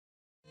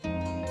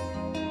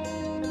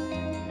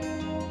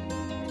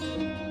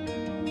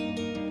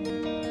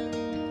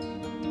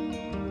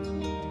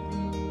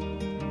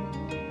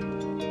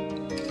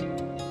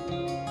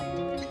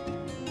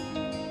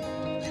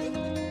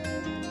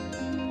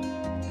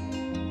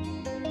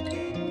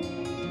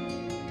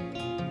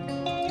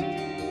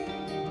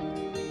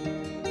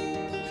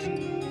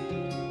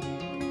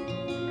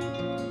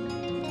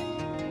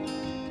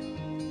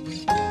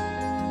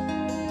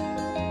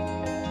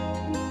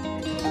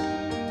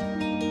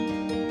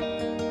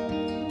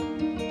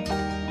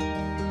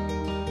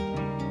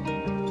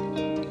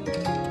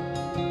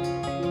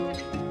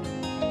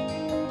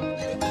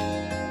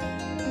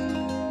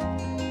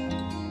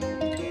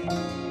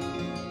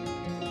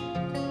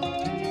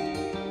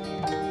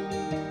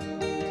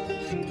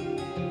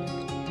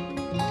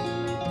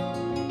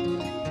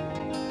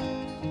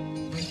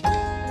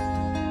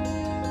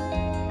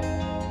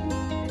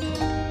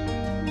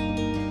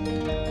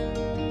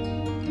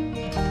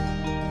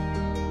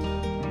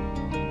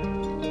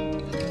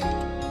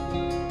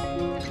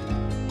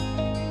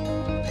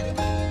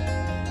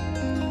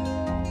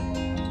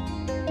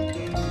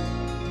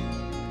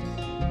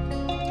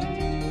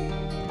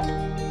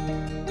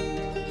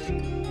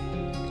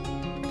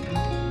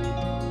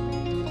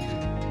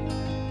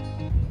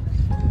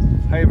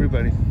Hi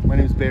everybody, my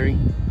name is Barry.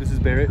 This is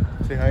Barrett.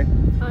 Say hi.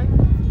 Hi.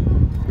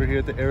 We're here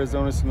at the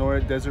Arizona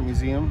Sonora Desert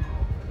Museum.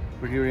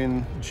 We're here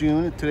in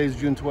June. Today's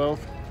June 12th,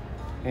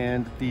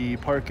 and the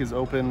park is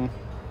open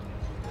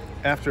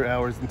after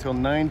hours until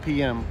 9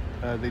 p.m.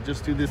 They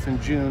just do this in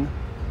June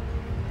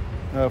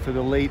for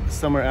the late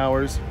summer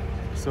hours,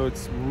 so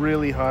it's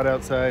really hot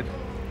outside.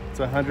 It's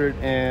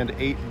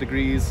 108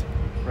 degrees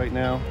right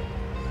now.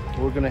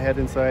 We're gonna head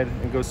inside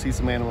and go see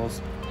some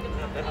animals.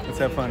 Let's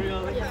have fun.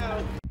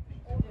 Yeah.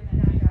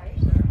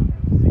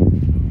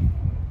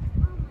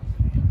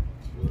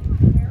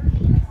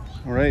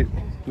 All right,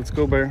 let's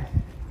go, Bear.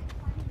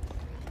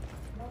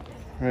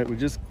 All right, we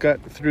just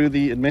got through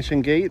the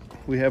admission gate.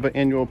 We have an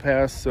annual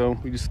pass, so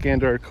we just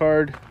scanned our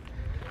card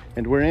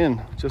and we're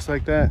in, just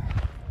like that.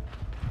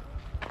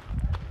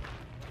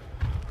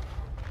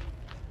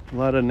 A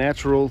lot of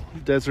natural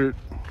desert.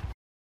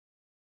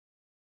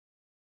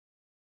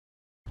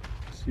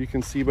 So you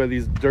can see by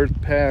these dirt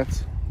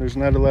paths, there's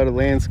not a lot of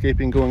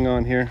landscaping going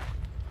on here.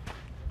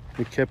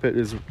 We kept it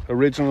as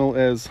original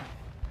as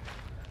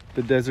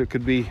the desert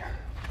could be.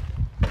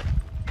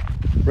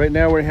 Right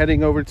now we're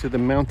heading over to the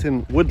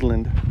mountain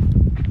woodland,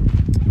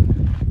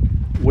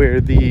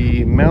 where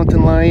the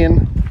mountain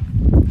lion,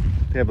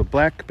 they have a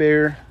black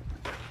bear,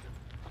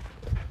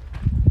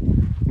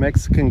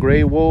 Mexican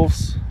gray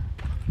wolves,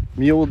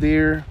 mule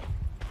deer.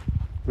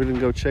 We're gonna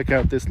go check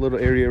out this little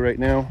area right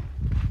now.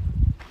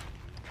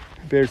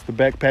 There's the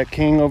backpack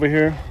king over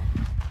here.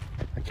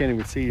 I can't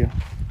even see you.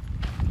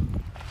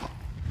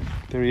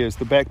 There he is,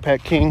 the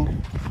backpack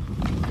king.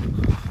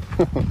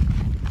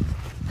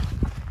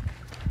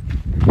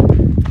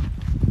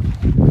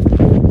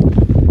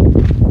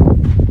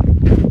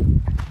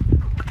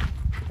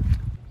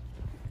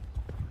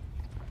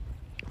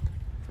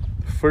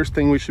 First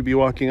thing we should be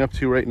walking up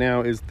to right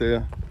now is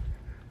the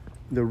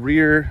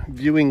rear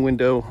viewing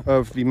window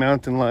of the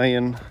mountain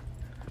lion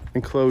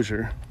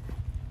enclosure.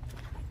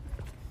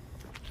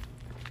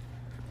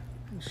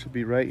 It should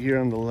be right here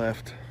on the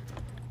left.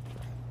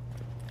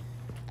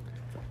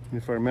 And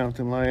if our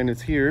mountain lion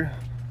is here,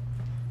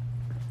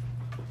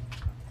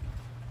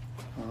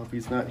 well, if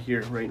he's not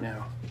here right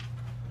now.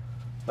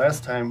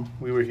 Last time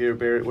we were here,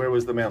 Barrett, where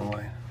was the mountain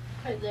lion?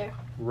 Right there.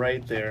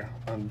 Right there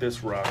on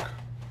this rock,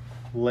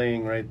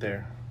 laying right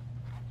there.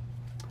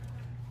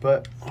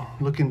 But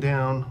looking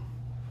down,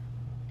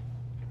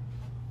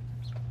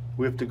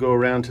 we have to go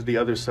around to the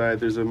other side.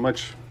 There's a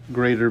much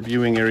greater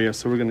viewing area,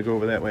 so we're going to go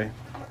over that way.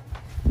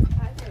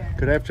 Hi there.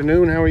 Good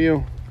afternoon. How are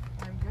you?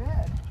 I'm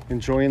good.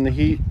 Enjoying the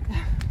heat?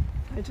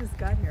 I just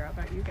got here. How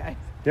about you guys?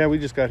 Yeah, we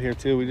just got here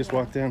too. We just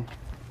walked in.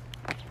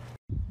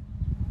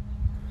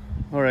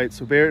 All right,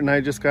 so Barrett and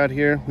I just got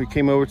here. We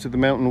came over to the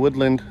mountain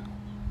woodland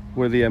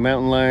where the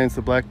mountain lions,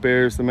 the black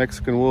bears, the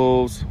Mexican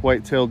wolves,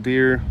 white-tailed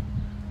deer,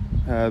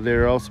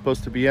 they're all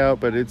supposed to be out,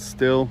 but it's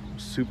still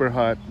super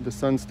hot. The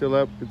sun's still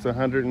up. It's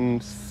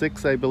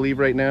 106, I believe,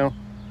 right now.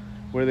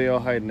 Where are they all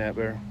hiding at,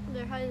 Bear?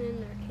 They're hiding in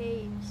their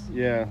caves.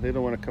 Yeah, they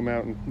don't want to come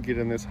out and get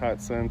in this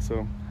hot sun.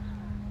 So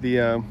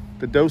the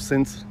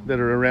docents that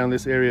are around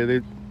this area,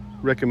 they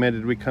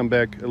recommended we come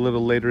back a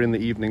little later in the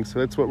evening. So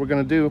that's what we're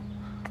going to do.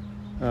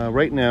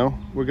 Right now,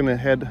 we're going to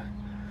head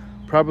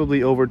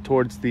probably over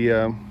towards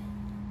the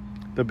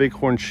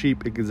bighorn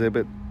sheep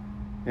exhibit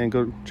and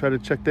go try to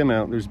check them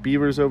out. There's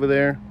beavers over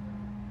there,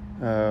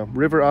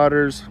 river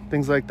otters,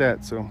 things like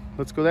that. So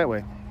let's go that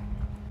way.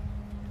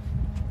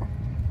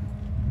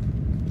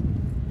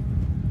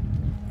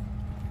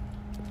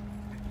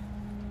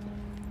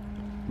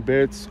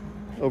 Barrett's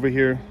over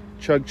here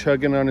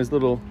chugging on his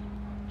little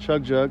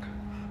chug jug,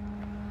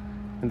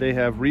 and they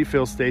have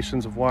refill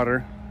stations of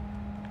water,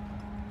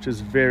 which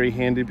is very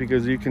handy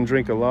because you can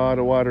drink a lot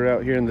of water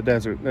out here in the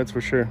desert, that's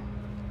for sure.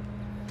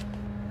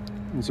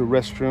 There's a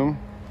restroom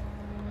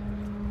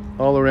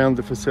all around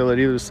the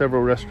facility. There's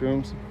several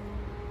restrooms.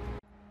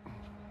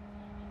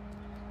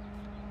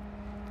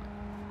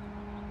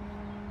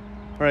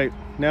 All right,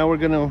 now we're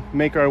gonna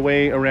make our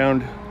way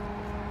around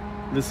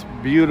this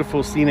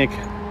beautiful scenic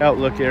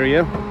outlook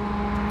area.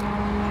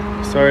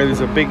 Sorry,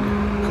 there's a big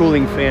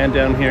cooling fan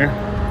down here.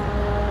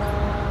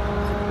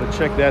 But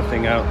check that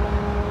thing out.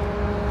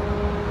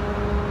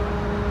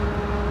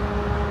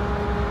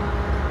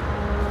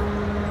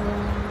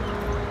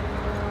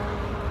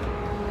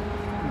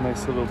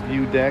 Nice little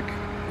view deck.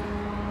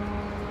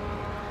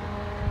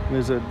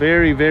 There's a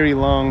very, very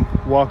long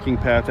walking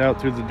path out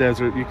through the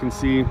desert. You can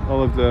see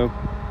all of the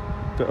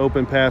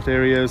open path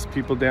areas,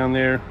 people down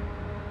there.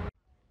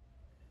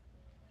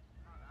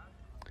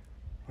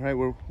 All right,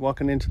 we're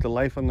walking into the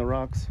Life on the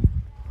Rocks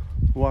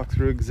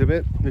walkthrough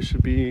exhibit. There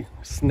should be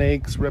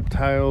snakes,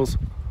 reptiles,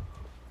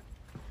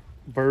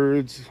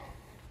 birds.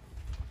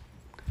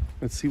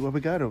 Let's see what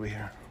we got over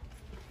here.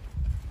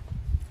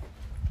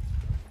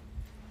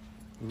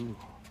 Ooh.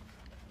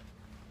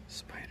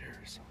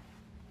 Spiders.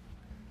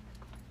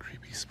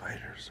 Creepy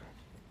spiders.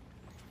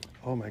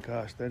 Oh my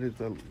gosh, that is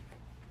a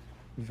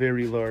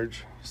very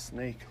large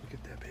snake. Look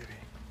at that baby.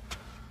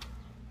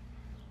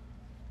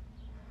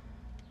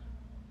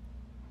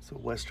 It's a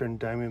western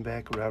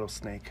diamondback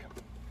rattlesnake.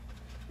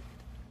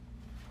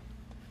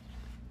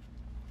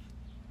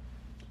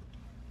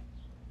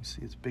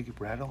 See its big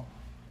rattle.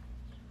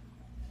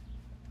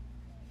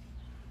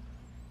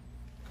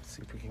 Let's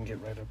see if we can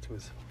get right up to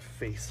his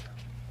face.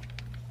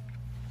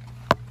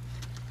 I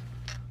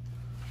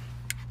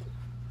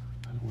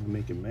don't want to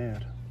make him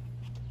mad.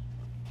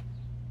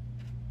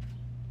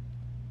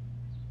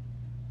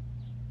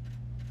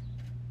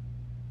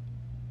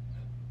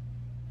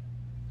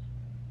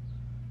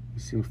 You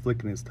see him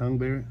flicking his tongue,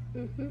 Barrett?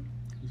 Mm-hmm.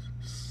 He's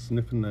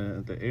sniffing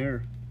the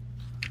air,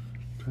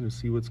 trying to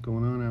see what's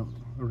going on out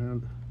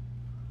around.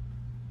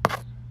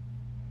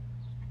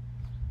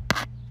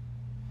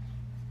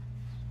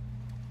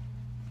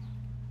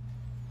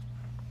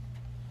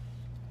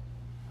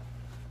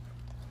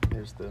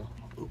 There's the,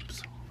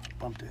 oops,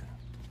 bumped it.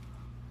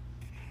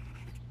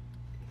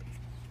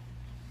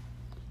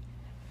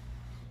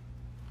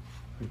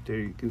 Right there,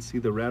 you can see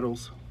the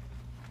rattles.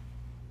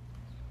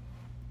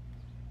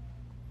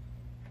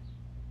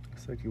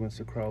 Looks like he wants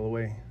to crawl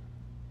away.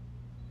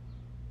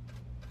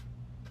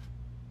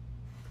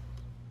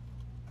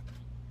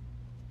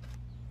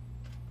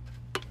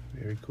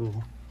 Very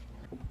cool.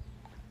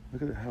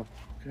 Look at how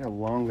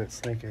long that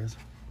snake is.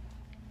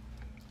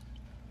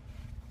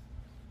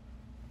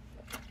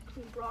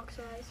 Rock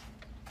size.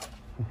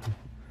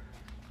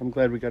 I'm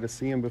glad we got to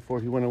see him before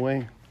he went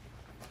away.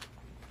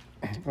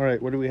 All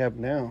right, what do we have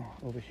now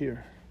over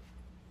here?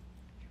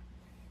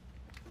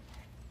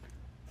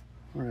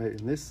 All right,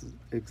 in this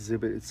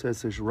exhibit, it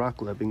says there's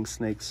rock-loving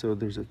snakes. So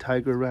there's a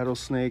tiger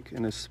rattlesnake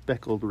and a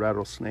speckled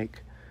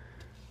rattlesnake.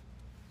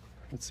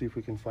 Let's see if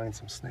we can find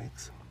some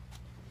snakes.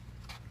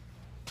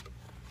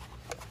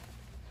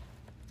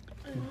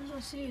 I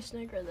see a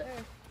snake right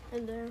there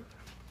and there.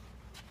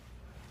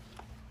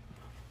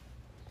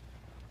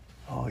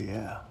 Oh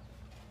yeah,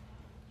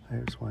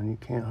 there's one. You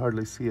can't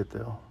hardly see it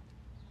though.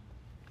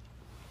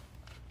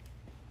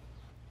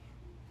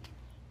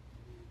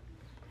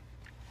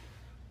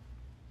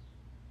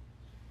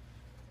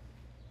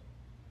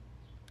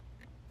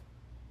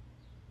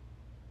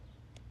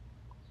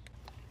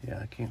 Yeah,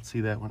 I can't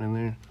see that one in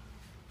there.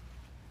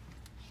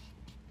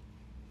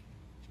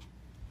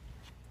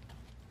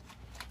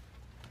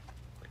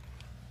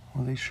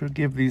 Well, they sure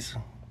give these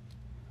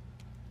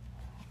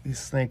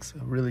snakes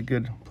a really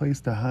good place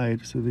to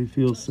hide so they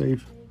feel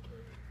safe.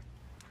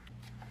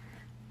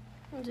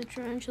 There's a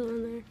tarantula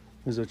in there.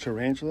 There's a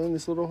tarantula in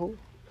this little hole?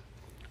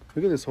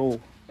 Look at this hole.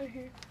 Right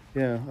here.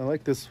 Yeah, I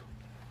like this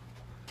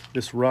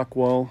rock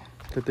wall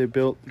that they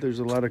built. There's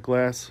a lot of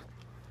glass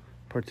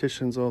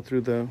partitions all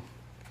through the...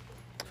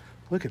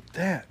 Look at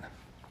that.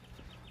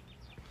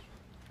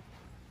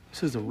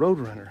 This is a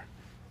roadrunner.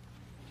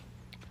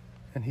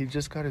 And he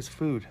just got his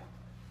food.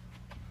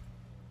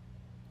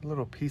 A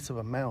little piece of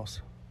a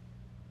mouse.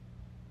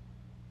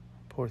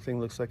 Poor thing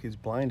looks like he's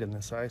blind in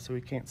this eye, so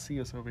he can't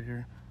see us over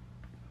here.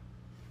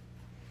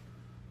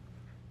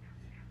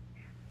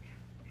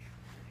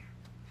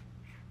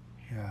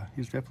 Yeah,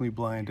 he's definitely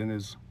blind in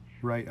his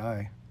right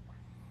eye.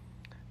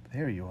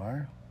 There you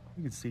are.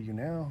 We can see you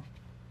now.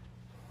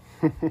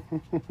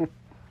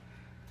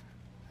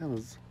 That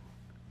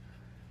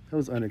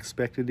was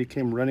unexpected. He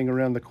came running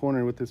around the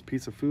corner with this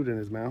piece of food in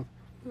his mouth.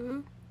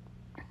 Mm-hmm.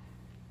 They're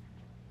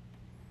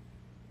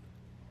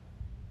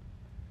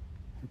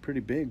pretty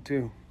big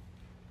too.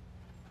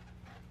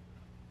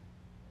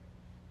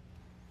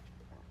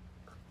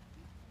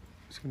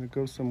 He's gonna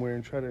go somewhere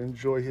and try to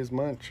enjoy his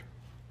munch.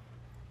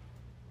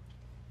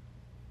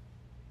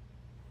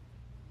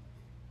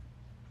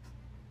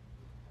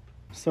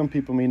 Some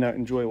people may not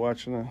enjoy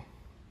watching a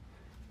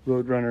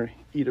roadrunner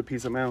eat a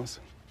piece of mouse,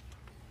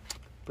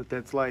 but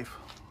that's life.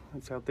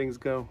 That's how things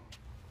go.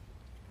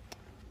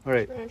 All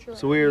right,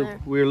 so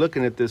we're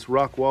looking at this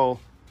rock wall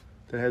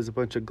that has a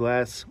bunch of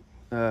glass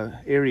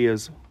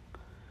areas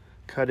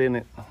cut in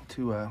it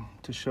to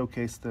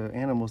showcase the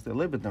animals that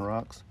live in the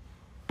rocks.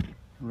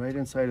 Right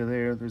inside of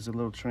there, there's a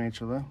little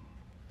tarantula.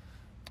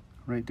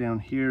 Right down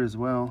here as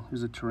well,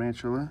 there's a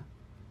tarantula.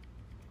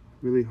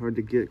 Really hard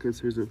to get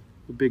because there's a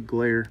big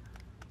glare.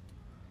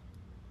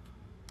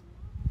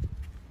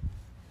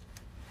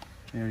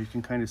 There, you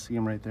can kind of see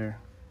him right there.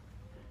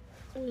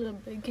 There's a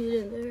big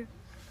kid in there.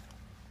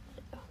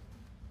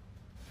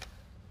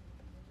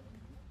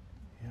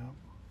 Yep.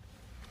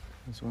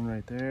 There's one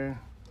right there.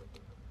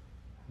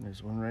 And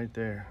there's one right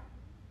there.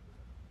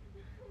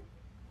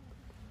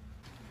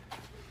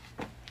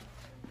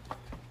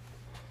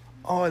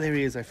 Oh, there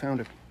he is. I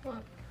found him.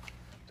 What?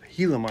 The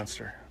Gila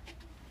monster.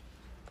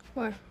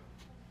 Where?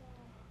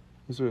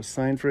 Is there a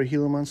sign for a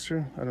Gila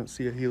monster? I don't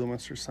see a Gila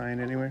monster sign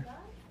anywhere.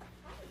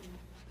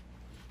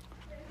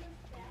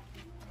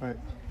 All right,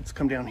 let's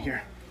come down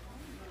here.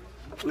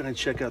 We're gonna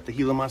check out the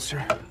Gila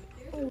monster.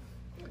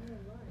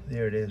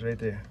 There it is, right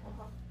there.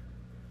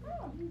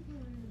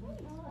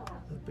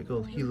 The big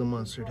old Gila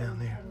monster down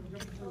there.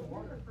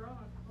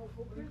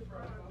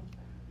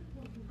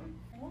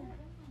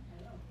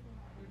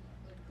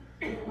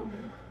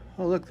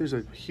 Oh, look, there's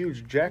a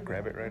huge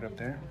jackrabbit right up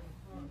there.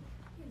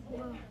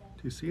 Do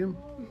you see him?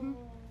 Mm-hmm.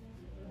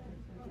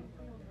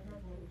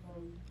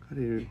 I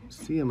didn't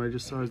see him, I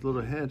just saw his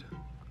little head.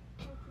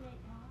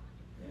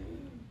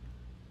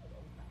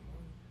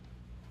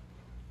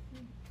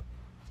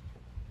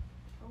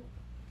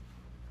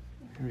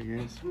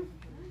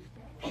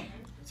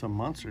 It's a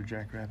monster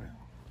jackrabbit.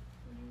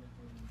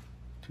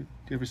 Do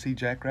you ever see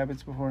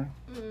jackrabbits before?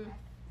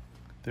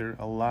 They're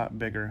a lot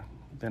bigger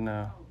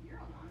than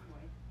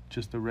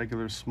just a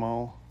regular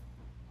small.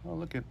 Oh,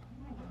 look at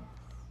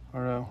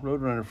our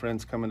Roadrunner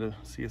friends coming to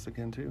see us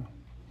again too.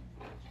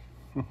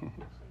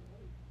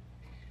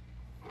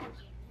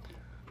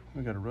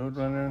 We got a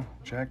Roadrunner,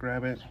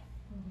 jackrabbit.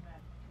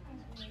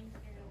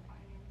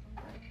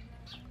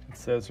 It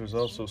says there's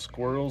also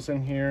squirrels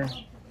in here,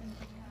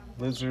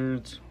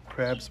 lizards,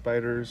 crab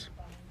spiders,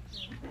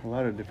 a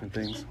lot of different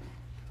things.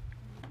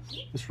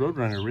 This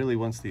Roadrunner really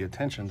wants the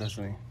attention,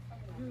 doesn't he?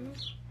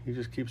 He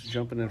just keeps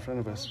jumping in front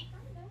of us.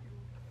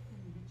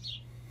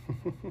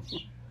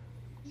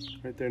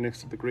 Right there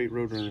next to the Great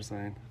Roadrunner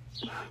sign.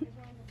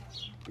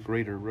 The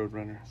Greater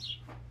Roadrunner.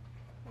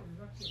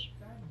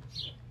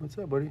 What's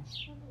up, buddy?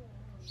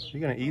 You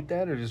gonna eat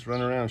that or just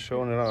run around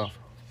showing it off?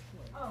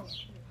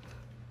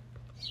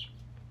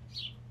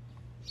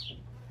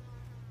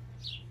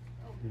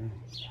 Yeah,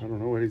 I don't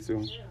know what he's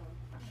doing.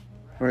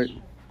 All right,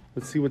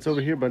 let's see what's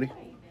over here, buddy.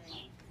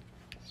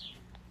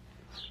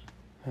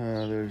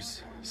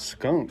 There's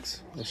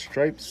skunks, a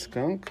striped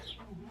skunk.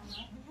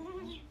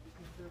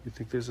 You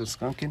think there's a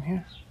skunk in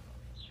here?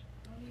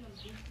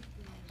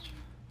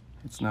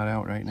 It's not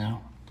out right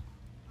now.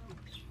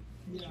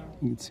 You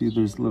can see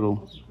there's a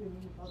little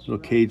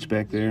cage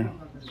back there.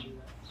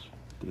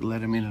 They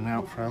let him in and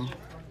out from.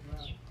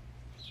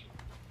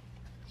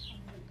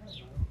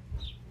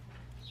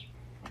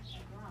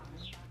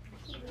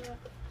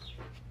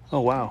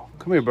 Oh wow,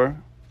 come here, Burr.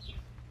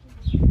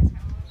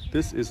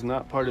 This is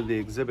not part of the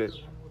exhibit.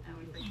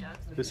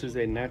 This is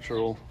a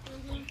natural,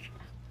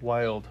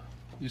 wild.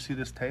 You see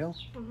this tail?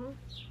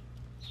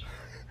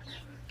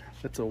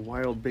 That's a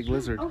wild big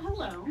lizard. Oh,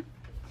 hello.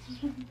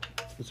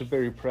 It's a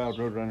very proud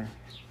Roadrunner.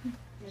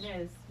 It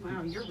is.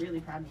 Wow, you're really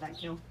proud of that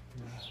kill.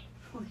 Yeah.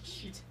 Holy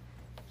shit.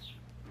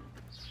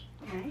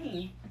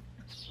 Hey.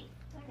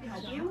 Can I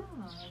help you?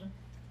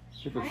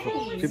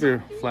 Give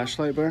your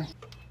flashlight, Burr.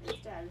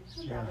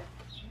 Yeah.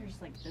 You're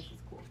just like, this is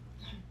cool.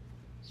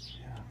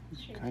 Yeah, you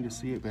can kind of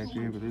see it back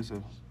there, but there's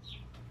a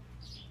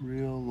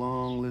real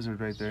long lizard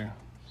right there.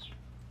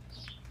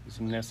 He's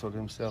nestled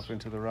himself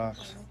into the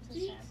rocks.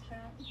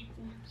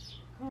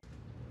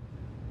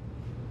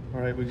 All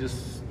right, we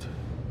just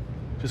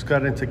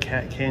got into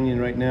Cat Canyon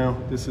right now.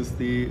 This is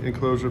the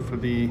enclosure for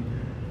the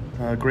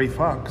gray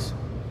fox.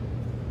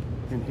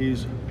 And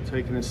he's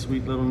taking a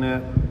sweet little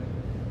nap.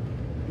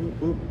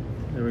 Oop, oop.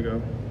 There we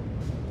go.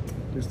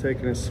 Just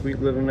taking a sweet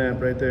little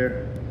nap right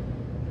there.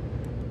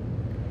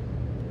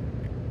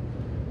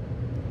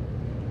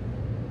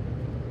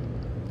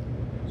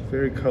 It's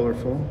very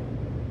colorful.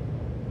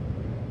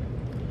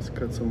 He's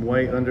got some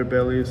white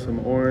underbelly, some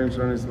orange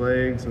on his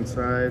legs and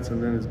sides,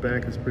 and then his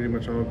back is pretty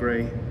much all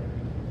gray.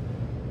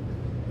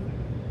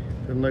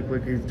 Doesn't look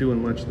like he's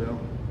doing much though.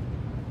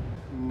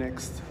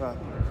 Next up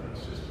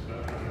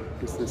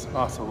is this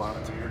ocelot.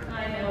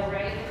 I know,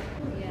 right?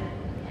 Yeah.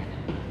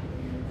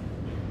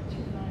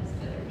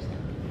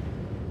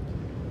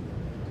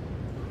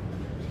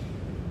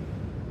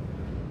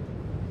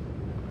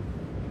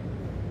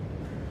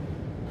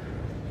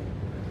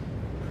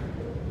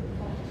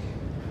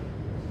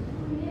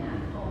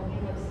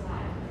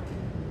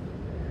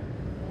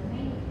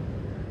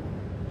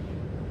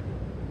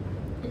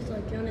 It's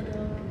like Johnny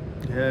Dog.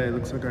 Yeah, it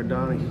looks like our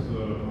Donnie.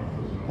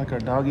 Like our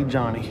doggy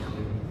Johnny.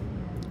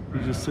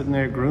 He's just sitting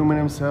there grooming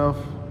himself.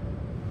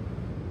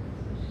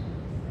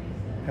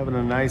 Having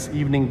a nice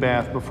evening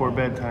bath before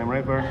bedtime,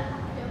 right, Bart?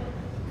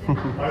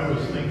 I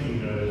was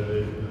thinking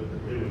they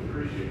would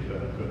appreciate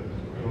that, but I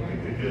don't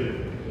think they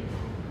did.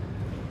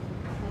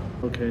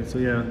 Okay, so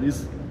yeah,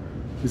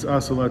 these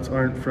ocelots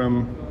aren't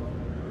from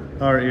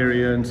our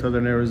area in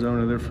southern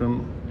Arizona. They're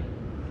from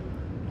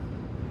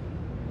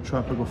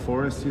tropical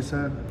forests, you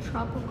said?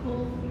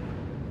 Tropical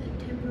and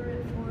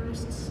temperate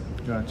forests.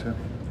 Gotcha.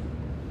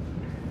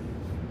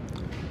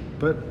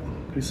 But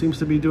he seems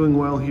to be doing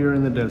well here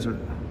in the desert.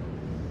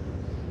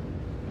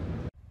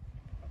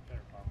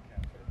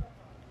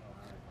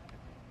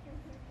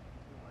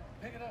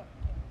 Pick it up.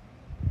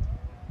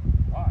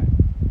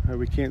 Why?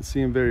 We can't see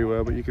him very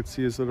well, but you can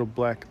see his little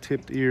black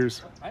tipped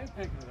ears I ain't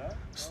picking it up.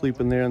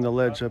 sleeping there on the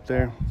ledge up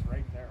there. It's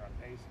right there on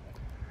base.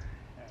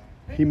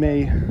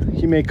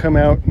 He may come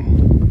out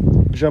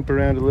and jump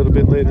around a little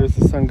bit later as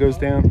the sun goes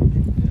down.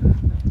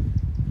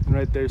 And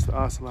right there's the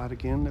ocelot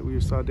again that we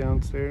saw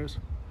downstairs.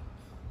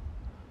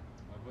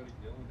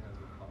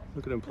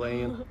 Look at him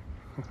playing.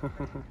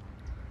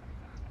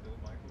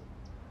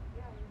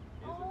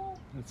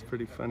 That's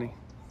pretty funny.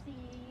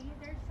 See,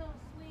 they're so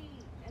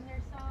sweet and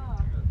they're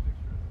soft.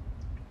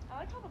 I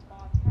like how the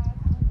bobcat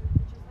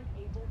is just like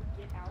able to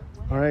get out.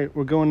 All right,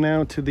 we're going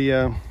now to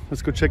the,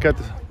 let's go check out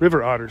the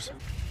river otters.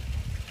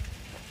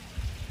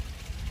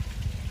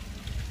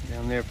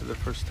 Down there for the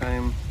first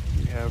time,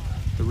 we have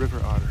the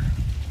river otter.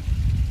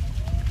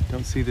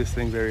 Don't see this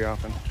thing very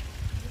often.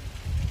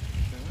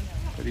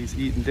 But he's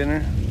eating dinner,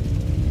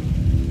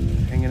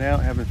 hanging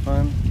out, having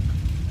fun.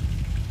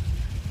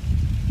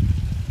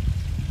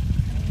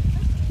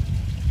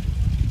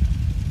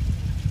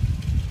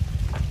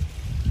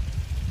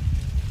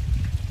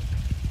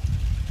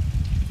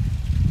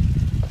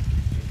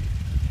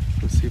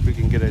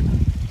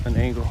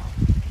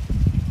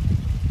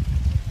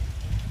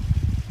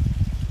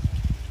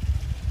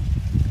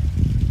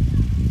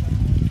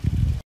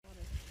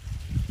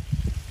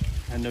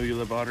 know you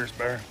love otters,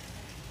 Bear.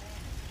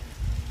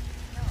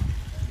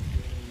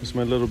 This is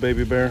my little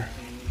baby bear.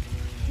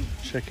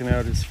 Checking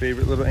out his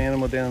favorite little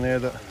animal down there,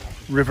 the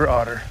river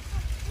otter.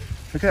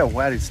 Look at how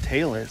wide his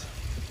tail is.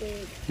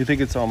 Big You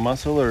think it's all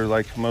muscle or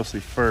like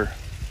mostly fur?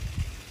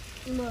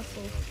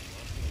 muscle.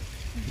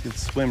 He can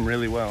swim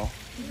really well.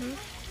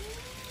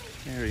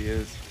 There he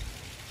is.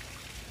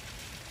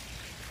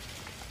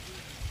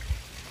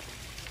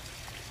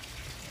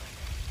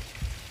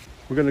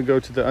 We're gonna go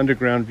to the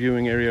underground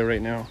viewing area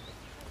right now.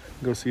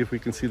 Go see if we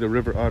can see the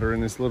river otter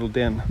in his little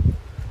den.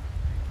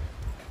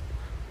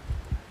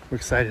 We're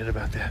excited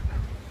about that.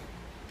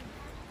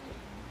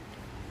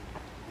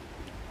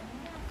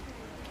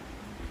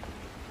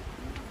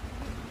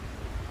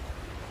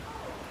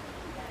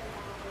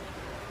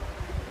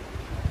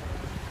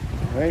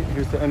 All right,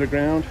 here's the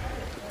underground.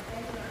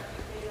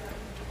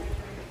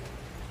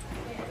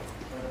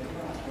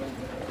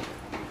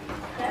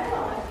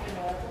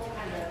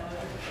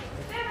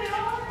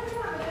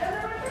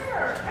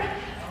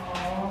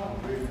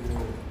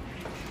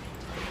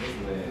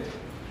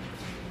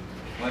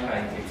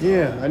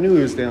 Yeah, I knew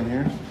he was down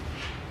here.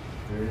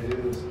 There it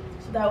is.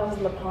 So that was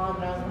the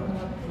pond that I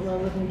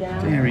was looking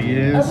down. There he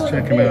is. I was like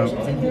Check a him fish.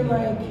 out. So you're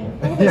like,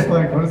 Yeah,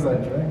 like, what is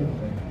that dragon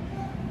thing?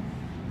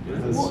 The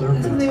well, so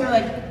serpent. they were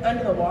like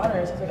under the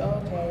water. So I was like,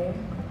 oh, okay.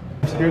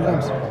 Here it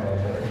comes.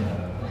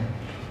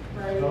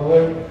 Oh,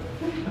 look.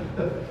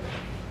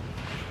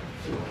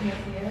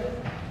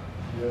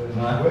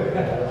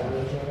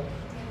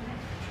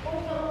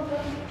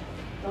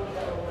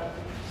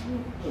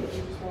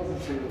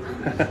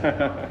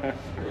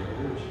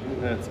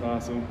 That's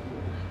awesome.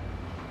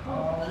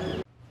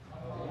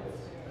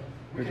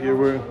 Right here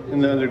we're in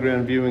the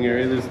underground viewing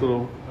area. There's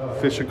little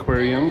fish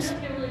aquariums.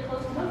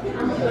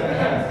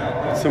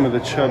 Some of the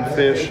chub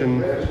fish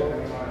and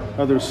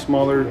other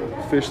smaller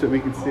fish that we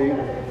can see.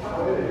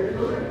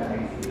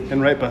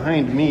 And right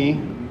behind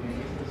me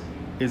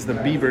is the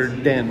beaver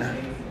den.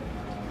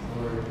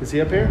 Is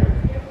he up here?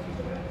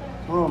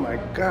 Oh my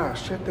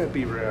gosh, check that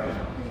beaver out.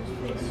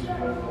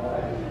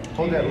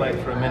 Hold that light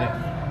for a minute.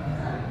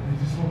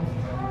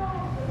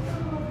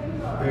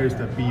 There's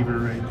the beaver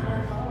right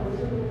there.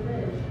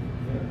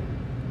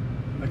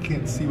 I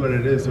can't see what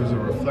it is. There's a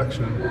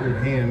reflection in your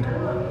hand.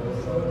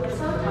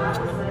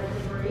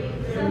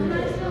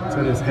 Is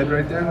that his head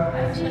right there?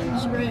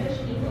 It's right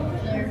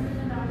there.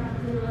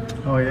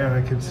 Oh yeah,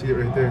 I can see it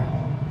right there.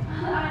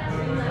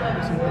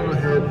 It's a little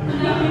head.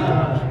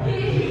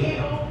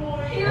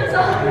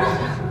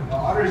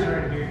 Otters are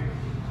in here.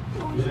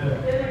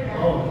 Yeah.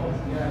 Oh,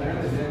 yeah, they're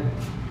in the den.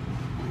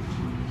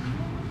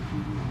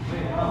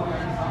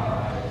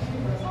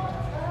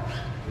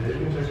 Yeah, you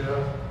can check it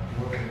out.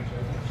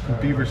 The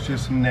beaver's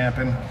just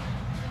napping.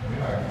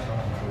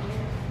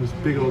 His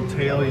big old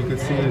tail, you can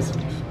see his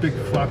big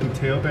floppy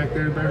tail back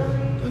there, Bear.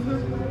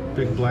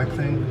 Big black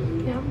thing.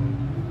 Yeah.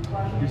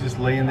 He's just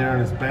laying there on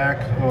his back.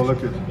 Oh,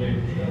 look at,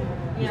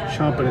 he's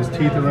chomping his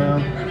teeth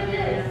around.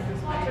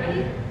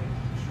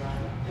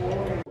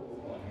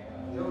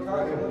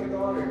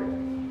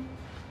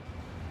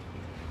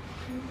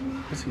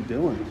 What's he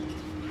doing?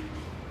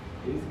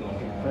 He's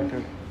going Back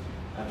there.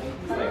 I think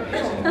he's like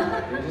itching.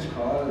 They just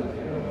crawl out of the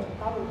pit.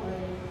 Probably.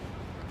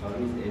 Oh,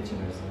 he's itching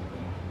or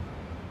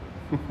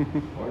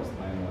something. Or it's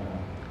flying around.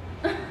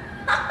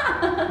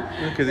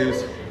 Look at his.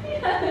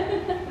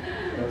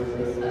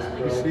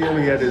 You see him?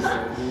 He had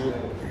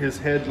his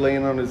head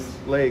laying on his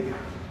leg,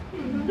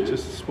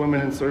 just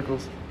swimming in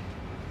circles.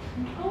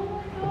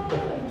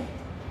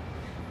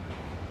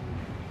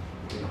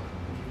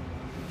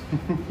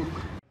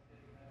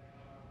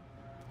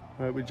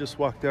 All right, we just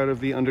walked out of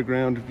the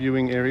underground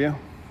viewing area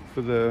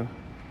for the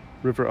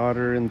river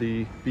otter and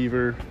the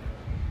beaver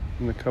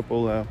and a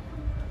couple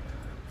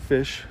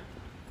fish.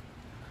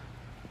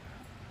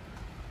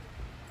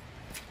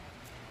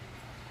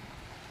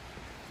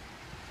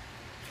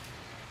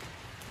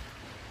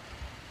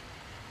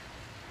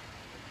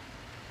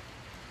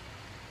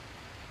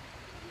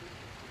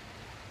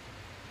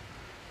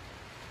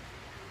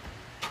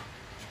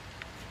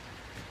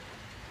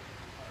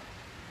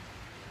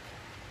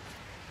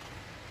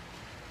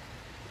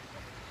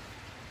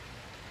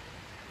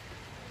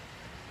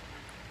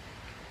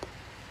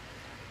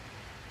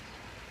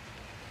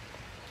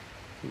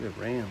 Look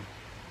at ram.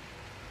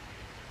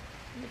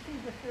 You see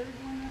the third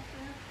one up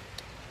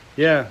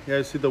there? Yeah,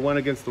 I see the one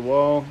against the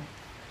wall,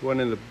 the one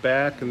in the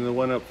back, and the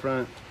one up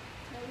front.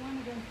 That one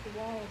against the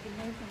wall is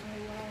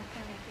amazingly well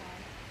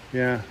camouflaged.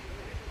 Yeah.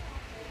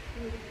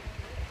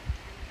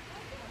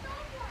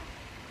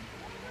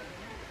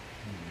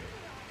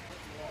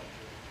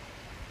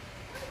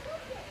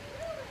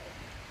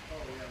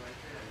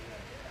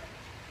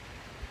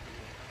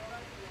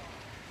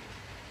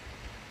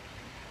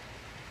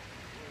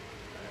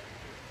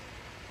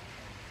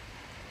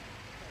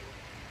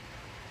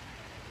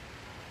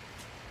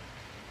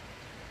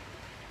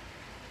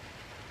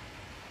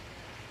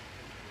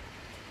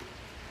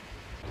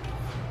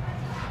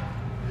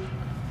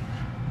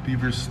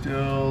 Beaver's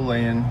still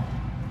laying.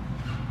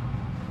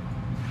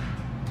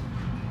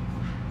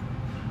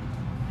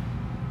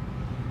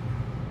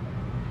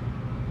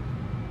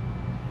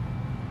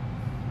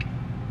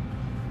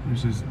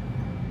 There's his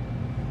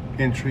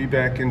entry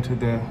back into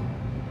the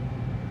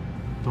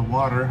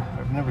water.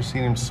 I've never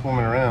seen him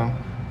swimming around.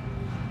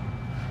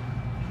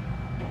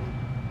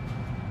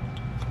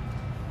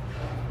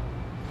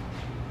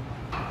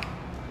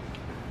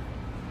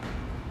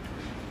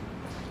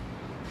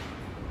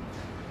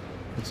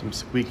 Put some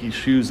squeaky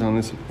shoes on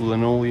this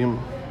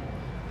linoleum.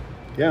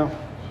 Yeah.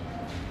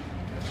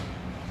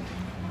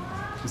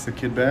 Is the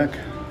kid back?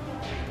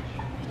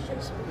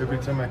 Every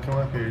time I come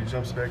up here, he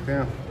jumps back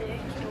down.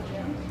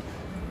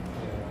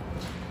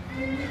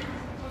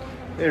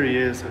 There he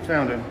is. I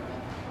found him.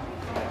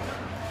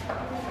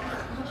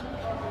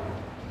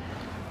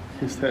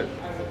 He's that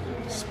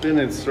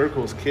spinning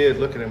circles kid.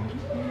 Look at him.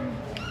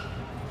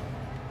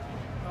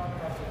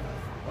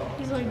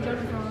 He's like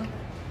Jennifer.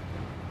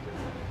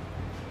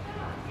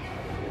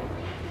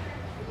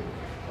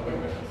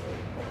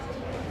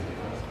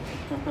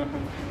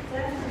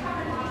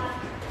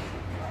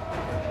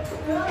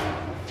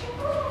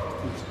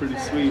 It's pretty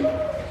sweet.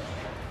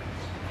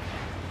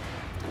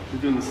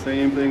 He's doing the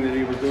same thing that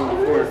he was doing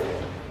before.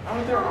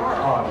 Oh, there are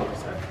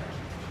otters.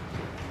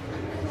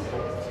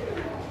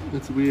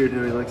 It's weird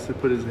how he likes to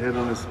put his head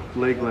on his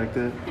leg like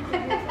that.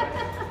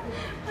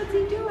 What's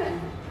he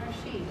doing? Or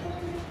she?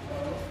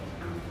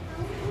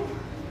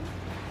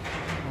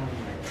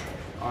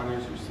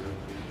 Otters are so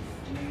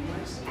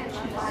I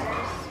love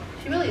otters.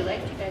 She really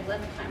liked you guys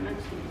last time.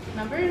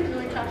 Remember? We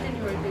were talking to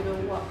her to go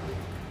walk.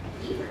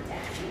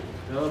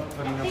 They're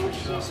putting I up think a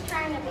show. she's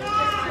trying to be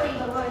pretty.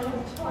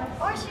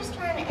 Or she's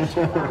trying to itch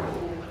her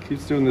up.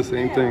 Keeps doing the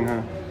same thing,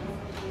 huh?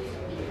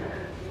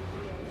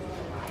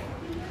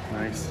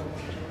 Nice.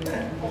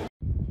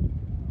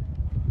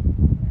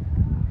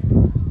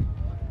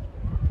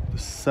 The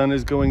sun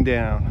is going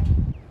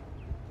down.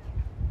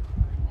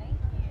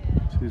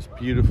 These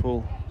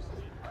beautiful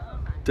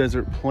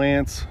desert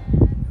plants.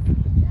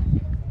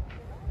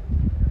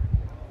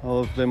 All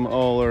of them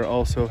are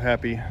also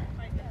happy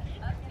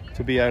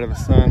to be out of the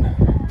sun.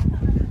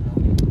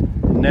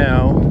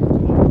 Now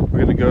we're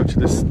gonna go to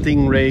the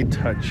Stingray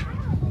Touch.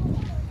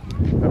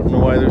 I don't know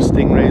why there's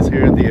stingrays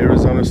here at the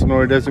Arizona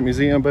Sonora Desert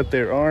Museum, but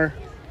there are.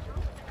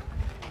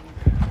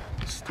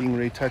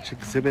 Stingray Touch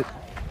exhibit.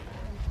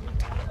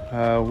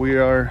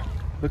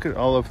 Look at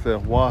all of the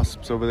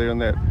wasps over there on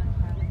that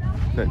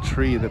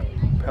tree, the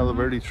Palo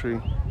Verde tree.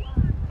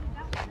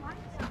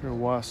 There are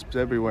wasps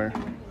everywhere.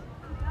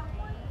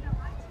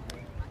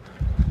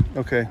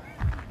 Okay.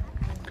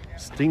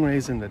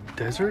 Stingrays in the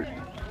desert?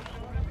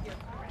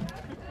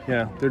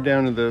 Yeah, they're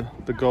down in the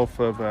Gulf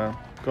of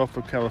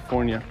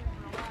California.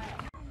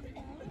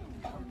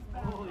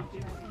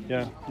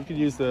 Yeah, you could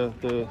use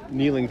the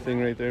kneeling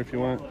thing right there if you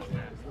want.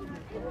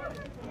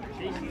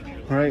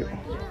 All right,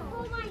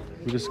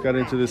 we just got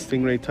into the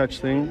Stingray Touch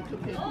thing.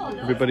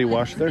 Everybody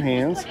wash their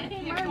hands.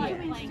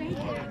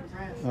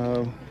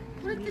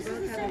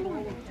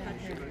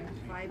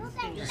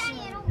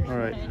 All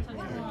right.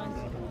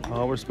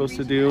 All we're supposed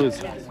to do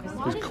is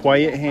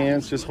quiet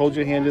hands. Just hold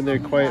your hand in there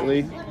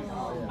quietly,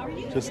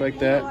 just like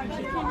that.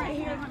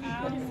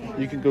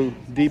 You can go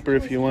deeper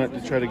if you want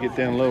to try to get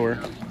down lower.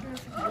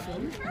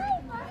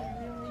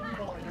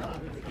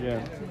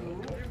 Yeah,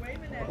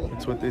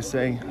 that's what they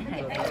say.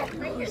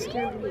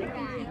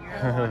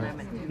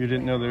 You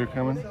didn't know they were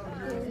coming?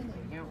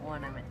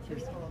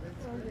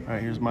 All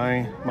right, here's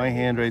my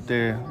hand right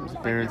there. There's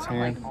Barrett's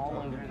hand.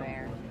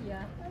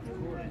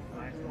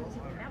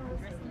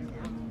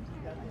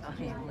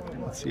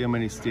 Let's see how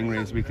many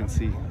stingrays we can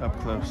see up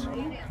close.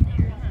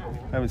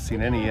 I haven't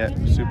seen any yet.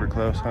 Super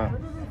close, huh?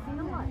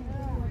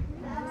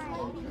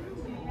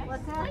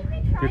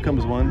 Here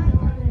comes one.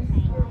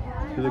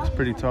 He looks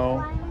pretty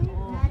tall.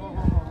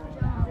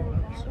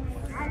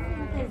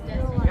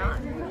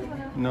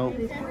 Nope,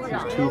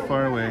 he's too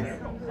far away.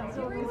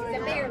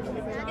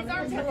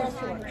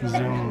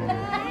 Zoom.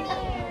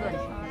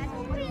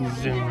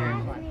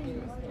 Zoom.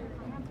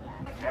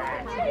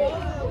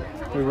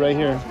 We're right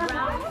here.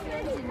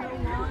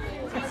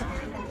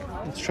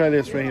 Let's try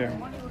this right here.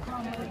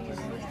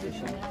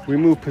 We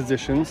move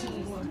positions.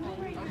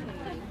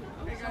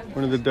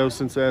 One of the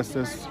docents asked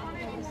us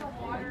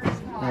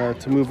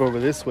to move over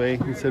this way.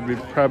 He said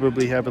we'd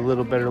probably have a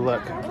little better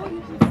luck.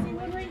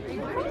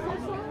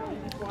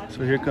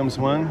 So here comes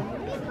one.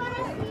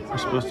 We're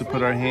supposed to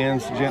put our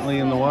hands gently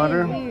in the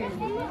water.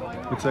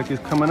 Looks like he's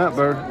coming up,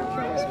 Burr.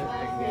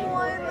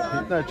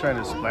 He's not trying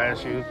to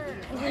splash you.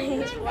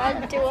 Do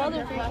other people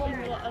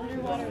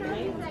underwater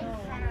games?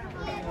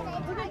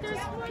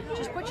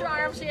 Just put your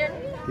arms here.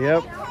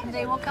 Yep. And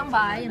they will come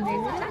by and they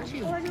will touch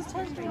you.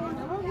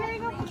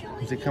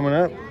 Is he coming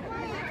up?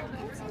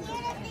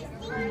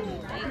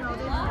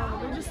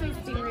 They're just like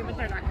stingray, but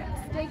they're not good.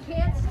 They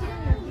can't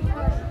sting you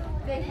because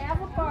they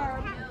have a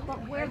barb, but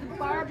where the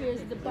barb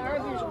is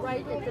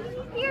right at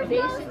the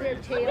base of their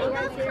tail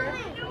right there.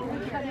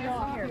 And we cut it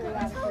off here. And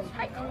it's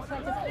like a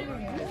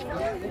fingernail.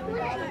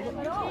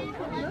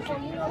 So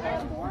you don't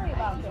have to worry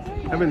about them.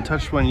 I haven't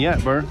touched one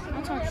yet, Burr.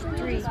 I touched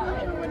 3.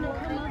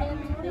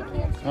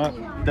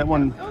 That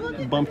one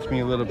bumped me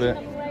a little bit.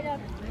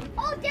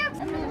 Oh,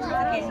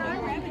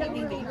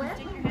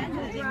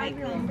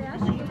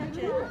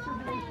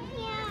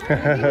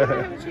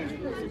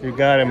 You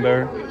got him,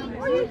 Burr.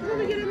 Or you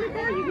can get in the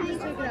car, you can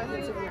just take it out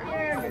and sit there.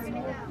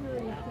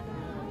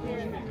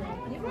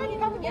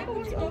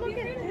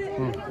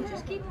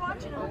 Just keep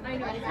watching them. I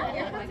know.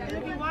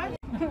 If you watch.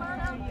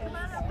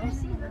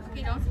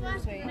 Okay, don't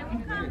splash.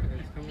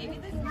 Maybe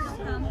this will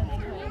come.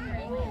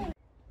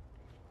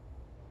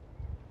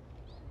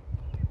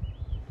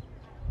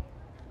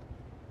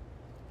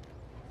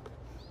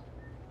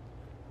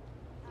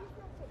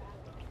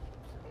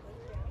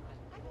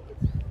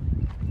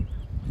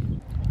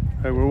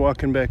 All right, we're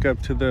walking back up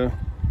to the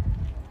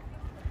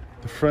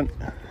front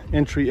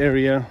entry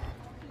area.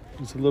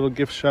 There's a little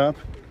gift shop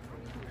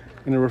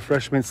and a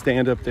refreshment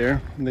stand up there.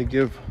 And they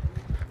give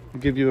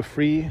you a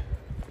free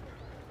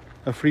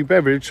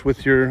beverage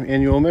with your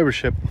annual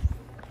membership.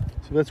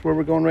 So that's where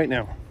we're going right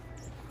now.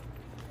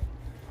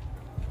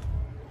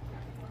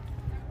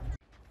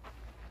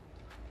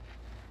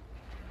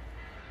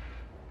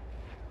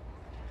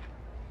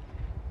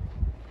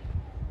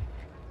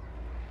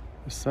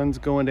 The sun's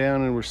going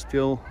down and we're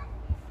still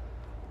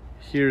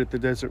here at the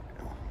Desert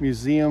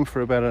Museum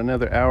for about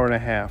another hour and a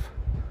half.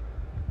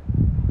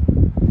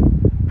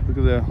 Look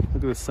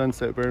at the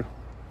sunset, Bear.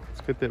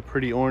 It's got that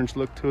pretty orange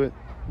look to it.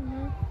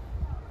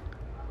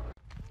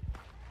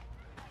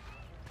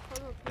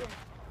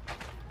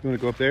 You want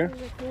to go up there?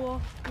 There's a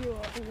cool view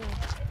over there.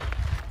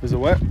 There's a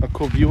what? A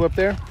cool view up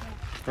there?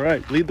 All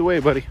right, lead the way,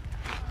 buddy.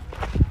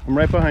 I'm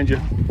right behind you.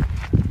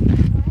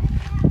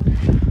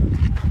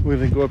 We're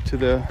gonna go up to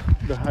the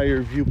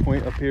higher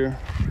viewpoint up here.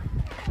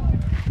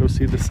 Go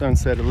see the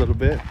sunset a little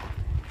bit.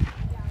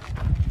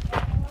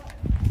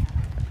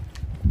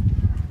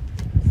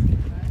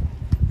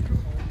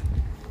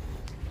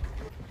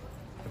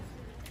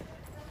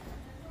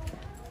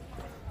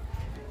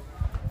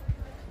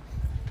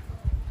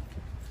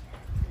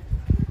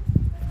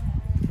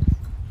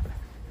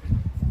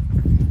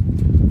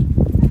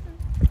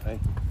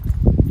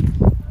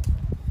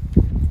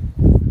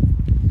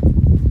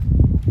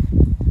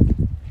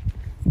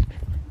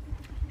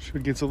 Sure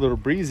gets a little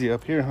breezy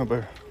up here, huh,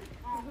 Bear?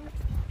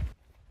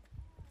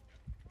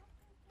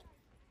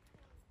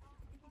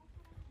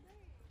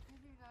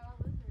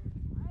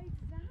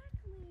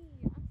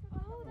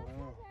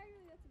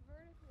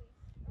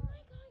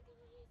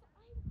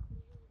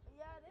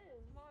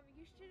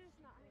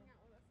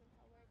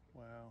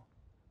 Wow.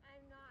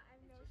 I'm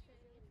no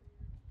stranger.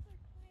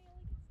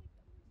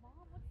 Mom,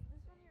 what's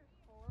this on your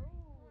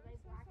clothes? Like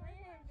black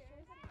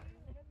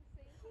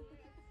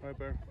All right,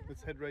 Bear,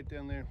 let's head right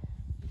down there.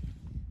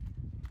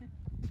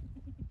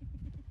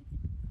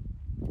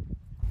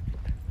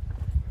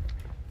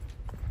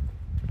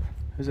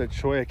 There's that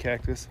cholla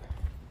cactus.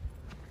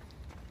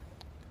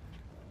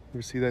 You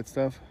ever see that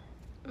stuff?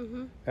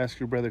 Mm-hmm. Ask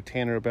your brother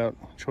Tanner about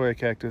cholla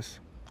cactus.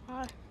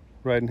 Hi.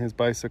 Riding his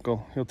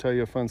bicycle. He'll tell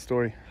you a fun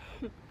story.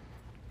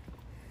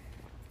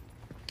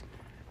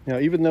 Now,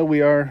 even though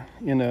we are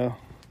in a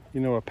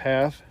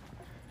path,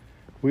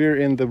 we're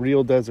in the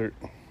real desert.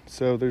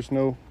 So there's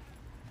no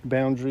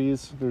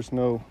boundaries, there's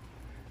no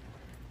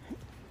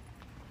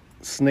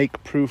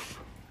snake-proof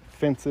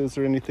fences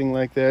or anything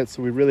like that.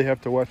 So we really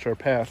have to watch our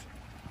path.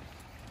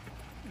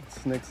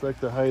 Snakes like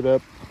to hide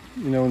up,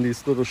 in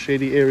these little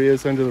shady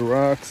areas under the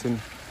rocks, and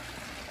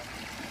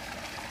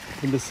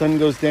when the sun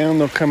goes down,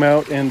 they'll come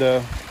out and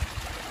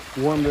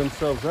warm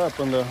themselves up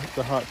on the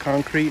hot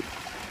concrete.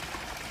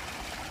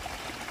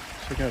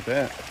 Check out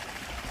that.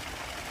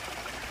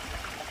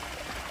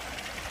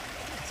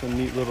 It's a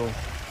neat little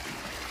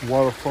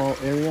waterfall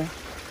area.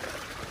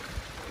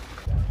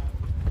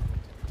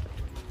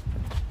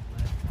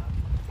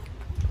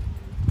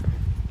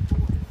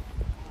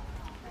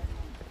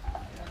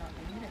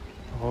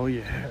 Oh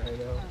yeah.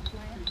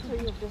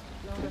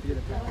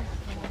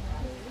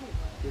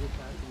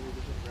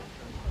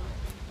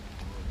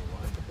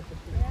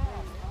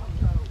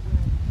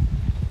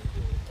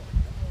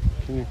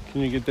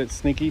 Can you get that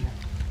sneaky?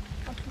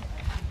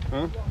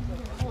 Huh?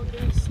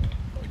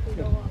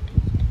 Yeah.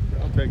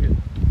 I'll take it.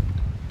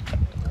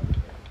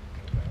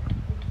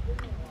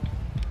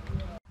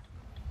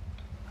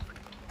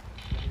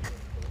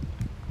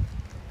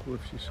 What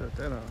if she shut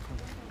that off?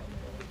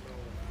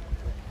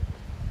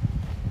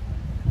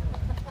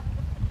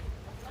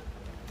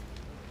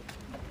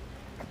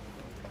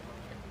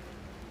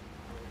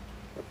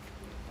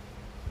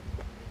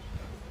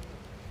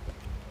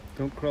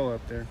 Don't crawl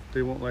up there.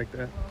 They won't like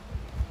that.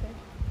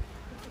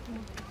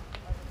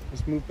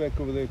 Let's move back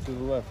over there to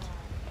the left.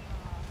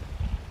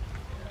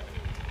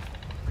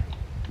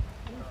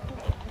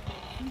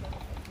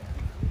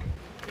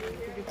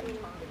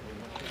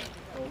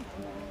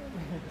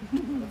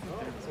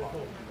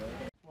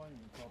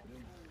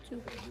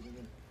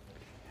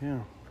 Yeah.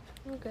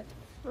 Okay.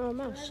 Oh, a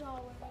mouse.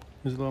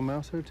 There's a little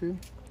mouse there too?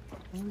 Oh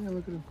yeah,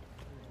 look at him.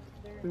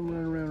 Look at him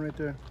running around right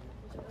there.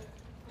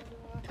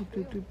 Doop,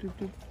 doop, doop, doop,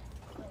 doop.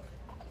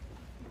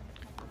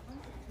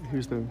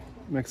 Here's the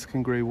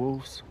Mexican gray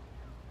wolves.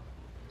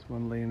 There's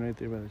one laying right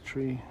there by the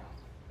tree.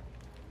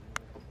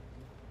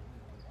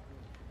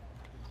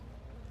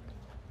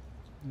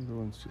 The other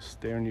one's just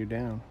staring you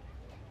down.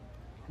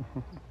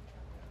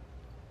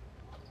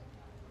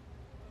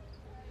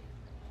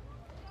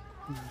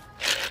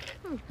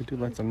 They do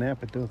lots of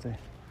napping, don't they?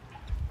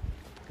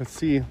 Let's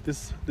see,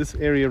 this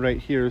area right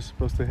here is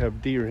supposed to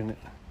have deer in it.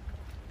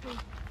 I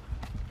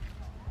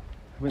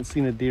haven't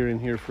seen a deer in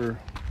here for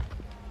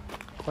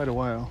quite a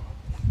while.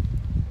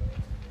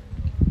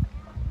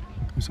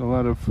 There's a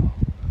lot of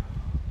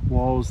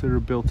walls that are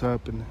built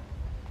up and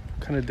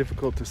kind of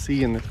difficult to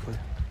see in this place.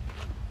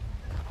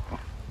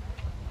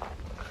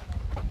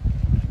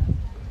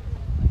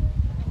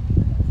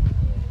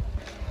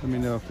 Let me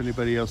know if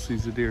anybody else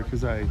sees a deer,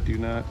 because I do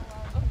not.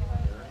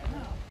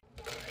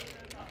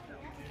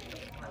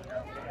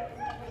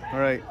 All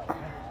right,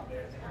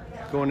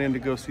 going in to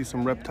go see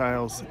some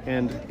reptiles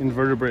and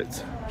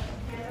invertebrates.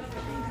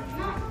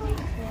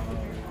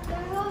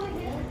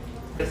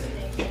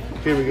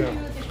 Here we go.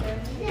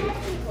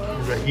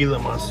 There's a Gila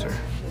monster.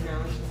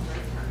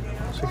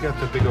 Check out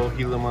the big old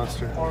Gila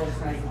monster.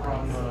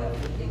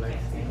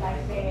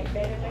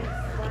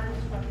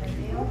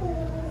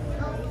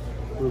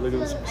 Ooh, look at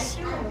this. What's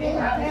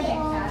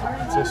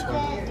this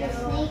one?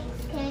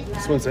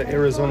 This one's an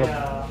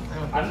Arizona.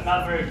 I'm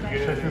not very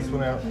good. Check this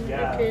one out.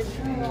 Yeah.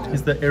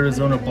 It's the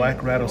Arizona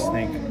black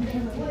rattlesnake.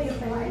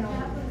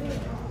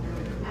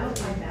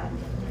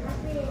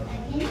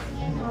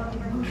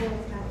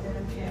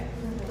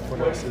 What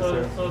else is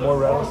there? More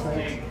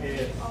rattlesnakes?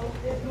 Oh,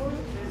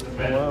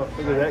 wow,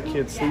 look at that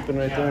kid sleeping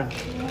right there.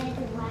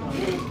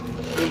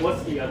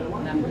 What's the other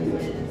one?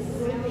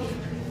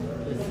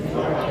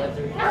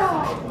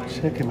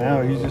 Check him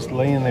out, he's just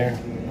laying there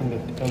on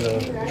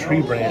the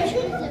tree branch.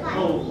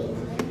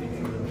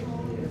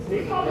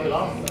 They probably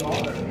lost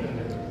smaller.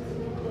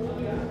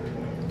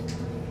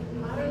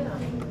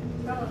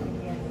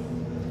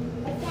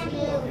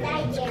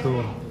 It's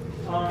cool.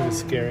 Pretty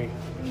scary.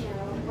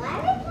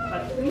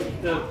 I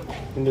think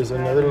And there's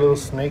another little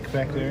snake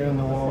back there on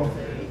the wall.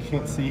 You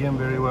can't see him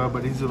very well,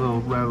 but he's a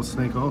little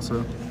rattlesnake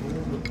also.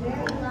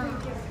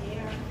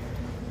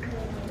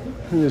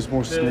 And there's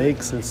more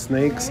snakes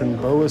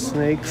and boa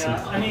snakes and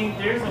I mean,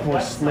 there's a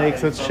more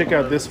snakes. Let's check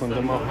out this one,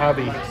 the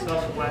Mojave.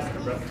 Southwest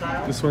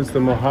reptile. This one's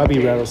the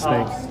Mojave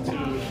rattlesnake.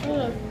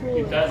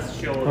 It does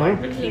show like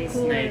the king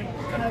snake,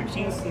 the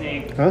king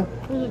snake, Huh?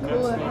 and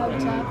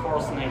the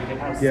coral snake. They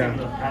have Yeah.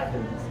 similar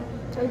patterns.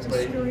 So it's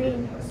a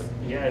screen.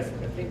 Yes,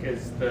 I think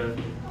it's the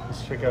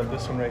Let's check out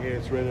this one right here.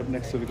 It's right up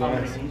next to the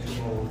glass.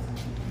 combination.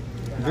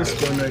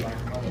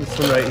 This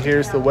one right here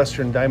is the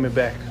Western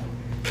Diamondback.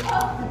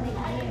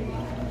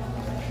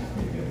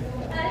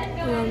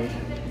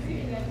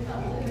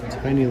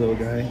 Tiny little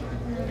guy.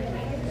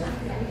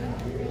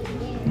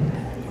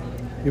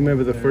 You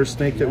remember the first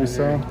snake that we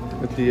saw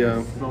at the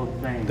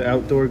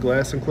outdoor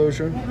glass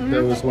enclosure?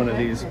 That was one of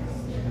these.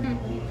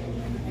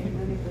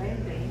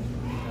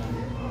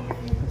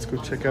 Let's go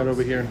check out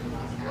over here.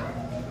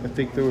 I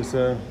think there was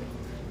a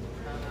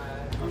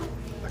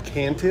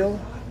cantail.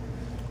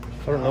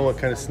 I don't know what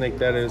kind of snake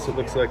that is. It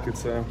looks like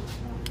it's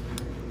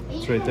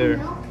right there.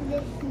 You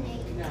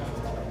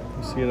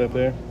see it up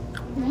there?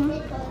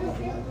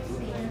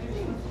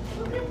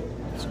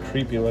 It's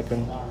creepy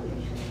looking.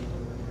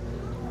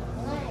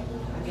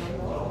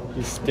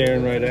 He's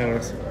staring right at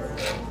us.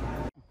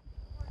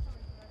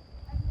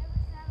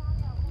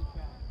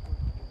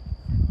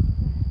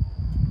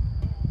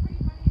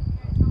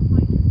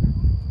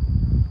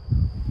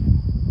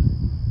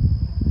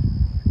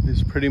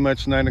 It's pretty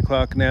much 9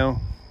 o'clock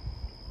now.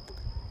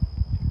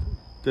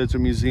 Desert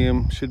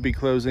Museum should be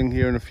closing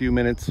here in a few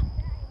minutes.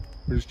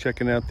 We're just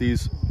checking out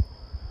these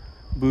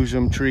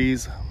boojum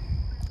trees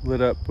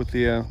lit up with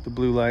the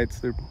blue lights.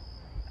 They're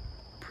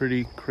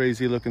pretty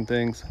crazy looking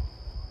things.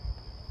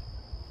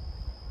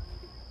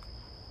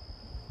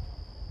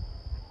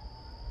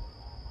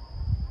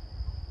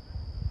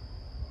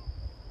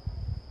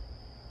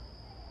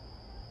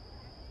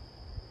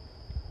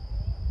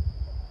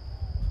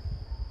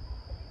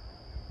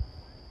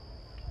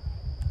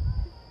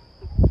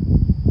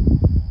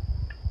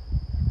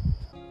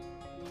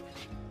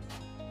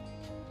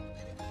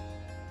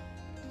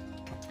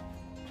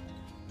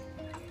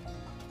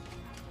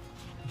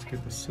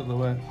 Get the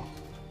silhouette.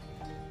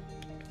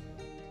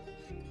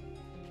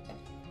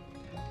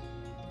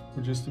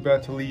 We're just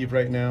about to leave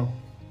right now.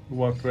 We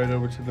walked right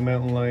over to the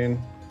mountain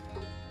lion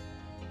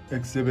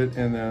exhibit,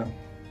 and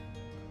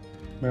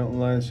mountain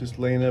lion's just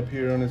laying up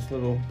here on its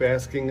little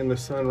basking in the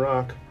sun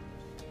rock.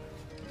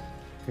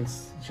 You can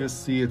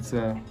just see its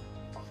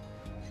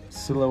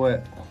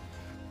silhouette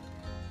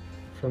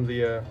from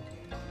the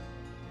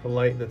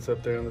light that's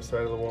up there on the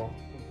side of the wall.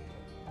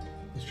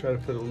 Let's try to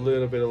put a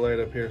little bit of light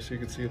up here so you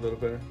can see a little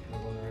better.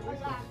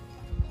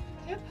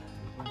 Yep.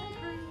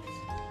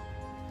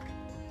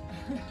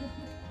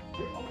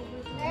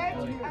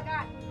 What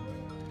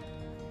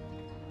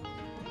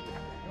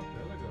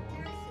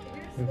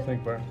do you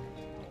think, Bar?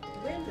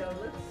 Window,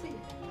 let's see.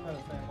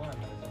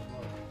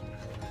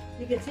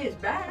 You can see his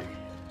back.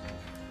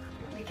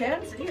 You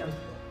can see him.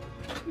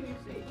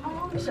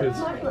 Oh,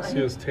 See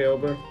his tail,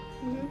 Bar?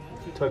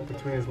 Tucked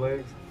between his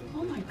legs.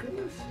 oh my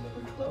goodness,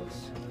 we're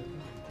close.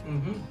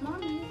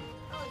 Mommy.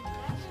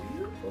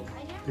 Beautiful.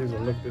 He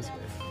doesn't look this way.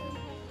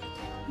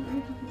 You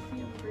can see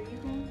him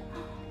breathing.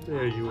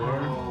 There you are.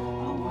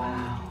 Oh,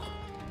 wow.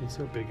 What's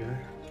up, big guy?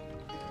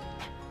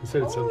 You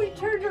said it's Oh, a. he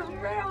turned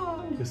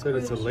around. You said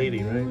it's a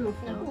lady, right? No,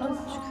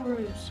 it's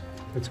Cruz.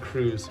 It's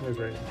Cruz. That's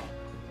right.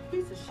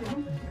 He's a she,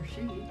 or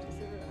she. Is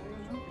there, I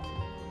don't know.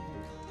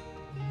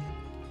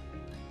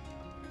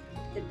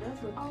 It does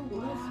look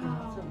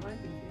wow. So it might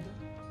be good.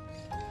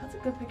 That's a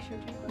good picture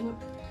too. Look.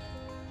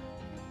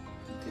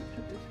 The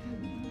picture is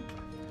good.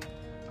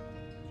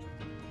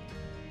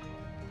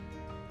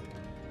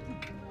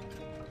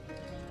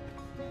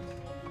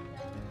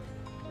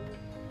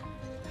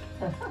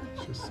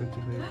 Just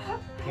simply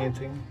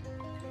panting.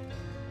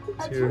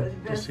 That's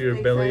You see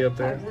your belly up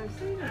there? I've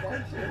seen it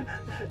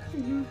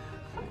actually.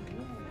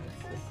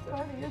 It's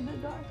starting in the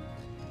dark.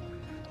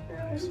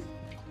 There it is.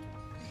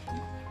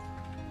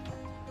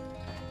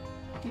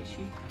 Is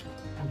she?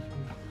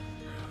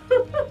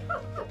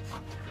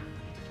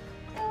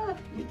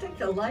 You think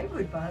the light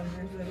would bother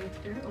her, but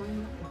apparently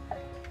not.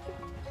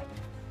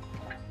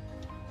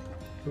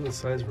 Look at the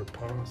size of her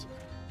paws.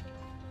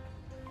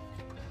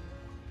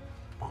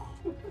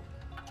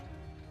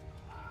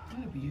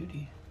 What a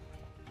beauty.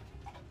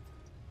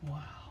 Wow.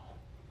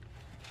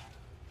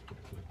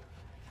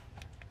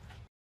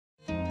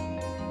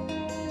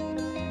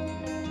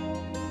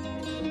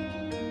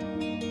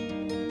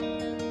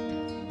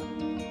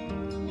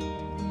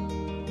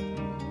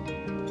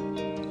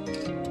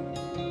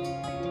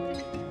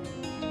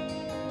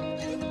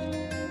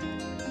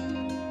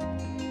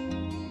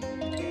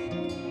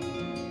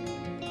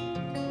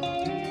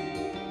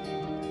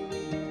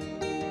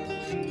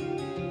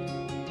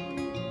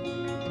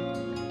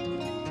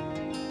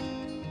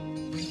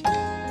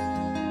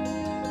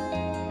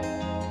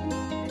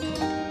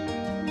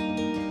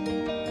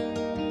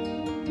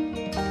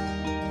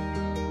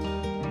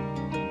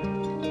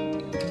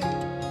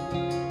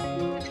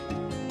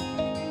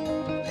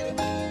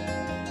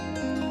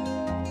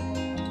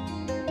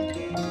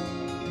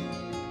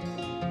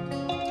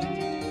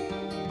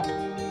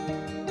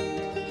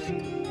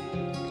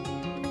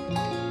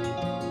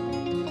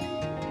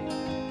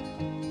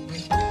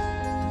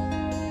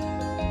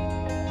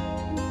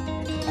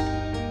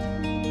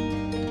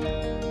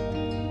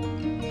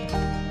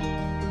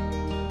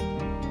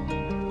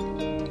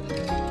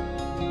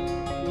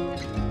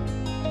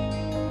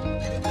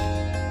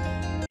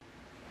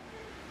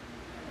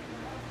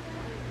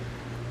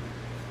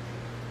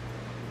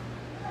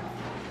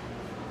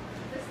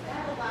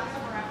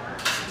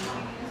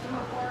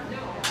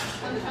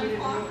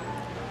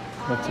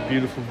 Lots of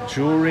beautiful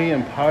jewelry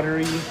and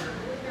pottery.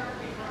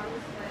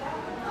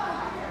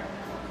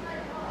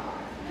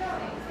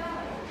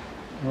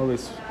 All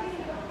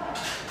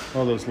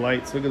those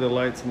lights. Look at the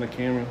lights in the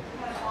camera.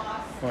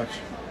 Watch.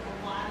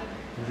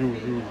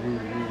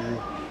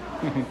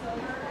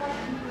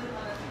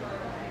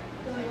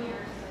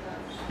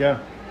 Yeah.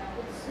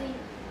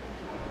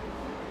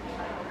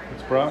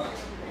 It's Brock.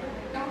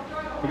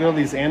 Look at all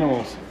these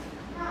animals.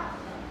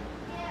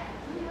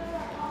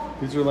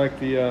 These are like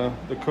the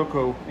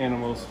cocoa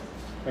animals,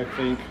 I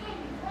think.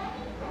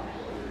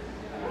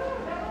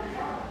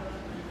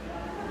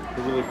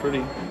 They're really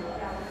pretty.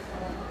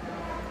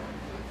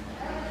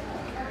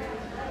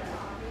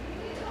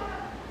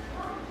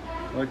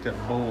 I like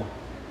that bowl.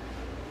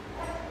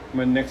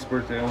 My next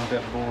birthday, I want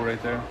that bowl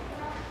right there.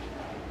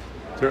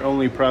 They're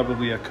only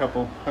probably a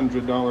couple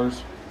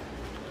 $100.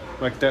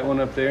 Like that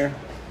one up there.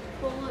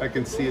 I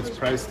can see its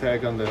price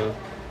tag on the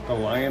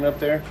lion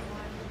up there.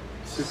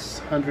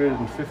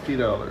 $650. The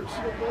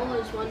bowl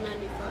is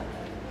 $195.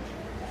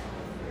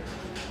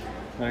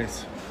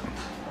 Nice.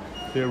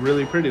 They're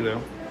really pretty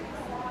though.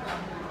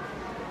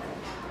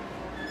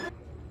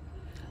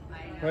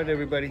 All right,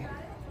 everybody.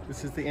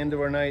 This is the end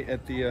of our night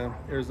at the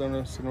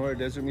Arizona Sonora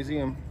Desert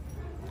Museum.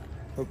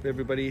 Hope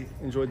everybody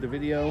enjoyed the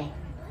video.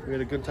 We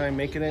had a good time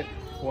making it,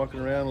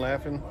 walking around,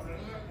 laughing,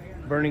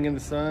 burning in the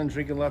sun,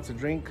 drinking lots of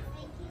drink,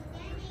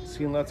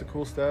 seeing lots of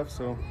cool stuff.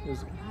 So it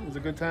was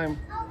a good time.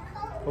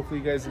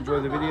 Hopefully you guys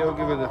enjoyed the video.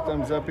 Give it a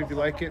thumbs up if you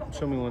like it.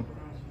 Show me one.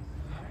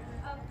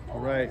 All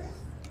right.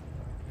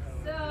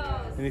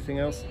 Anything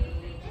else?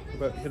 How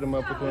about hit them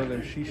up with one of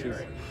them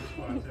sheeshes?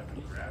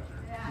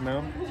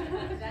 No?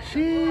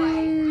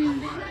 Sheesh!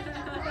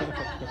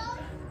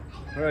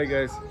 All right,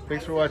 guys.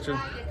 Thanks for watching.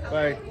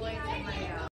 Bye.